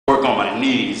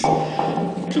knees.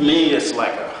 To me, it's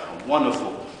like a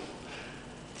wonderful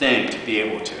thing to be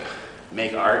able to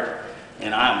make art,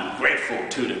 and I'm grateful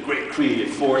to the great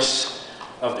creative force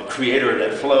of the Creator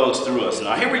that flows through us.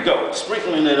 Now here we go,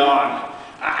 sprinkling it on.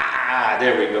 Ah,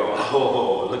 there we go.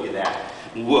 Oh, look at that.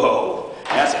 Whoa,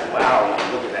 that's a wow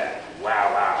one. Look at that.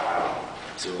 Wow, wow, wow.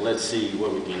 So let's see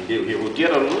what we can do here. We'll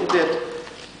get a little bit,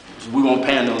 we won't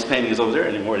pan those paintings over there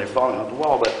anymore. They're falling off the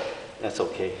wall, but that's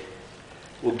okay.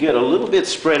 We'll get a little bit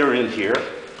spreader in here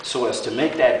so as to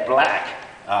make that black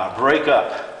break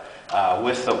up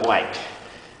with the white.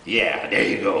 Yeah, there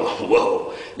you go.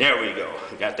 Whoa, there we go.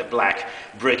 We got the black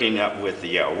breaking up with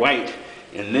the white.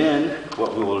 And then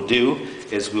what we will do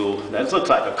is that looks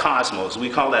like a cosmos. We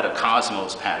call that a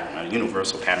cosmos pattern, a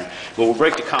universal pattern. But we'll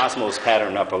break the cosmos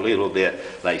pattern up a little bit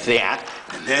like that.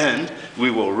 And then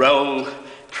we will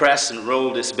press and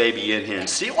roll this baby in here and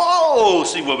see, whoa,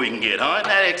 see what we can get, huh? Isn't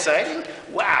that exciting?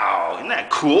 Wow, isn't that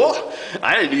cool?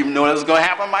 I didn't even know that was going to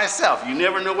happen myself. You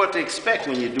never know what to expect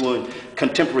when you're doing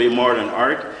contemporary modern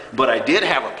art, but I did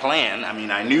have a plan. I mean,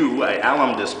 I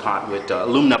allumed this pot with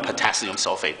alumina potassium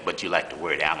sulfate, but you like the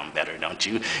word alum better, don't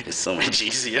you? It's so much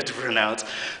easier to pronounce.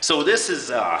 So this is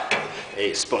a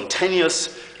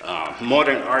spontaneous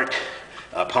modern art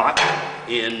pot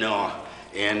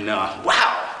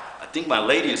wow. I think my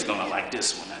lady is gonna like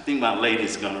this one. I think my lady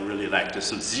is gonna really like this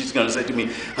one. She's gonna say to me,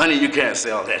 honey, you can't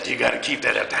sell that. You gotta keep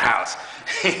that at the house.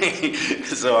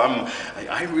 So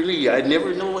I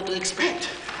never know what to expect.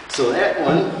 So that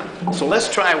one, so let's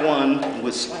try one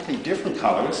with slightly different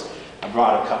colors. I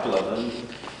brought a couple of them,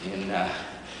 and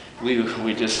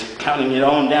we're just counting it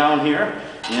on down here,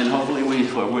 and hopefully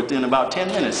we're within about 10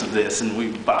 minutes of this, and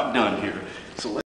we're about done here. So